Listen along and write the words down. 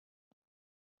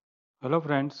Hello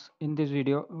friends, in this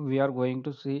video we are going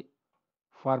to see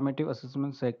formative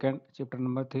assessment second chapter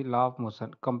number 3 law of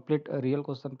motion complete a real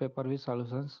question paper with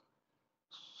solutions.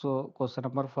 So question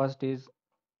number first is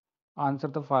answer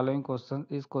the following questions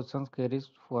is questions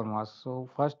carries 4 marks. So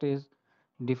first is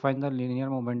define the linear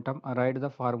momentum, write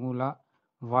the formula,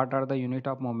 what are the unit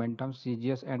of momentum,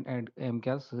 CGS and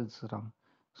MCAS system.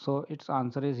 So its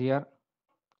answer is here.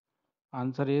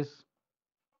 Answer is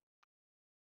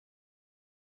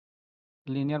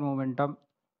linear momentum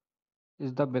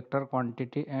is the vector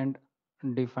quantity and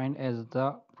defined as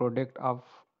the product of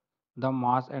the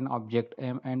mass and object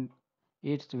m and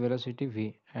its velocity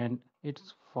v, and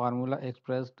its formula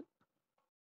expressed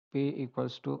p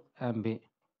equals to mv,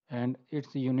 and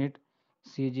its unit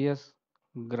cgs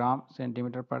gram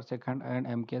centimeter per second and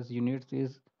mks units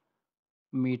is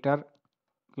meter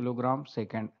kilogram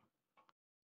second.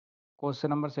 Question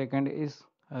number second is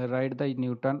write the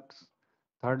Newton's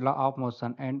third law of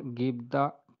motion and give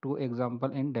the two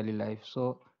example in daily life.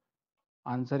 So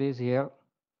answer is here.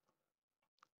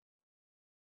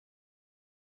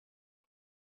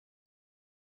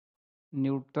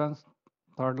 Newton's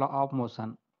third law of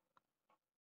motion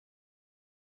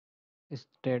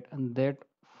states that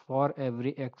for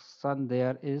every action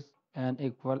there is an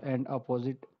equal and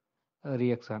opposite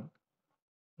reaction.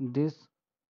 This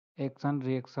action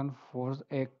reaction force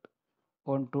act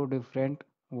on two different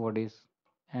bodies.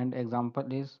 And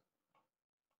example is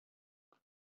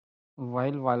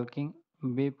while walking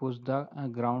we push the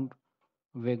ground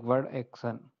backward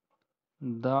action.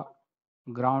 The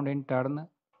ground in turn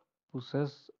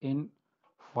pushes in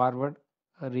forward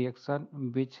reaction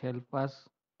which help us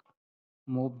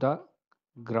move the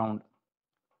ground.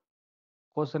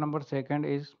 Question number second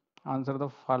is answer the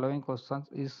following questions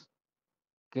is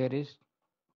carries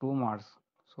 2 marks.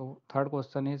 So third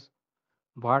question is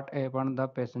what happened the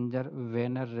passenger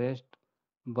when a rest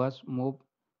bus move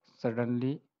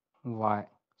suddenly, why?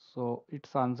 So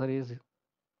its answer is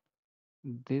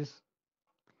this.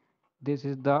 This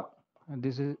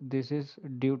is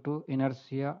due to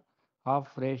inertia of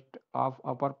rest of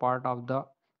upper part of the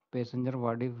passenger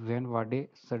body when body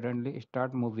suddenly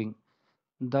start moving.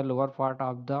 The lower part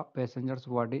of the passenger's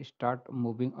body start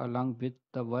moving along with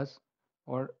the bus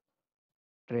or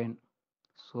train.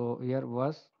 So here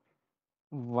bus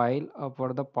while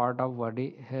upper the part of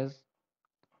body has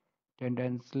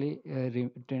tendency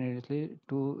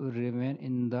to remain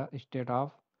in the state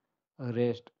of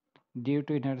rest due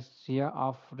to inertia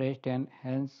of rest and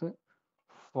hence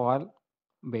fall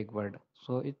backward.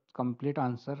 So its complete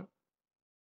answer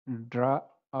draw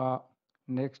a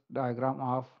next diagram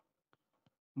of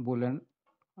balloon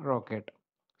rocket.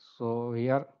 So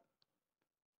here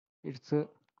it's a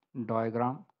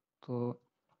diagram. So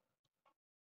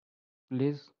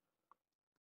please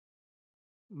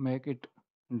make it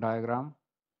diagram.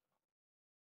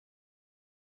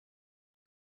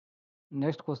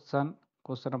 Next question,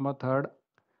 question number third.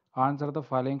 Answer the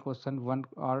following question. One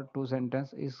or two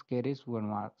sentence is carries 1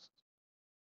 marks.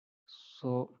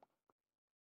 So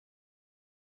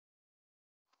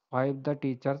five the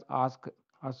teachers ask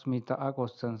Asmita a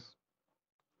questions.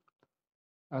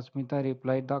 Asmita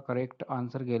replied the correct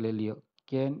answer Galileo.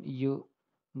 Can you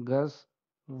guess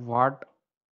what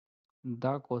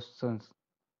the questions?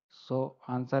 So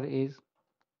answer is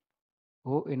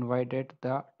who invited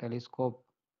the telescope?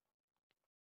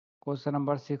 Question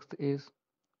number 6 is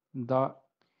the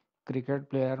cricket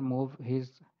player move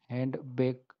his hand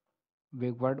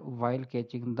backward while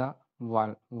catching the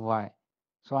ball. Why?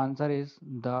 So answer is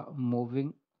the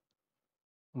moving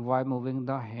why moving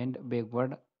the hand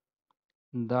backward,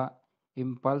 the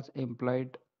impulse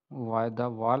implied by the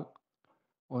ball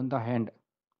on the hand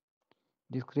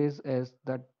decreases as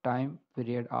the time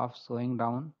period of slowing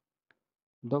down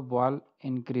the ball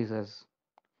increases.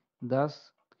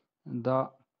 Thus the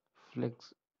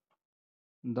flex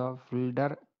the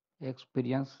fielder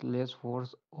experiences less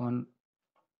force on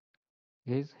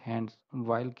his hands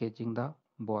while catching the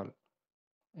ball.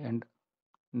 And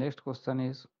next question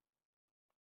is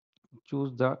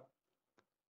choose the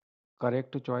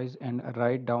correct choice and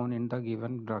write down in the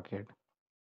given bracket.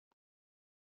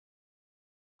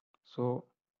 So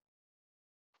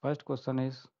first question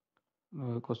is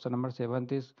question number 7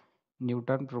 is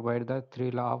Newton provide the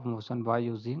three law of motion by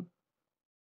using.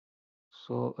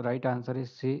 So right answer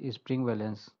is C spring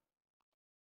balance.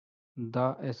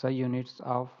 The SI units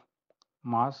of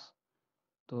mass.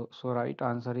 So right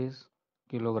answer is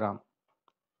kilogram.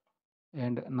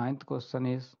 And ninth question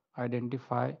is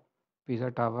identify Pisa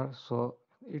Tower. So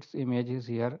its image is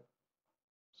here.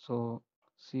 So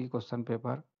see question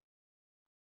paper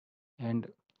and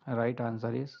right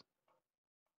answer is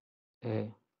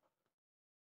A.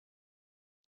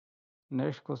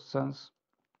 Next questions.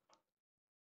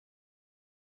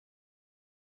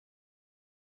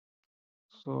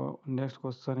 So next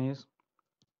question is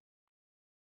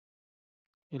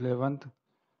 11th.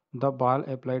 The ball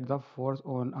applied the force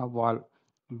on a wall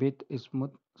with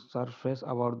smooth surface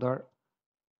about the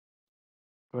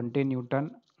 20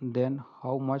 Newton. Then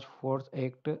how much force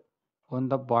act on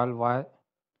the ball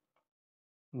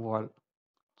wall?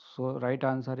 So right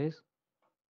answer is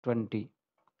 20.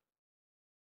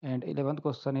 And 11th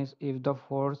question is if the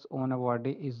force on a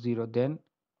body is 0, then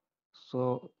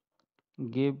so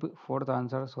give fourth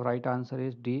answer. So right answer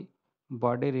is D.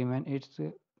 Body remain its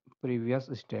previous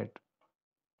state.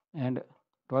 And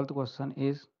 12th question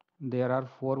is there are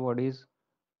four bodies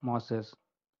masses.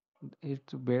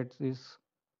 Its weight is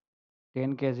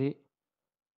 10 kg,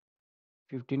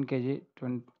 15 kg,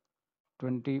 20.5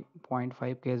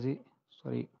 kg,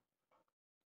 sorry,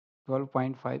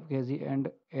 12.5 kg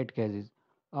and 8 kg.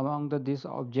 Among this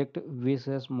object which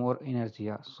has more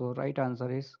energy. So right answer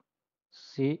is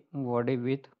C. Body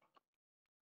with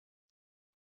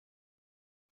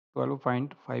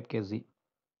 12.5 kg.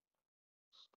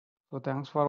 So thanks for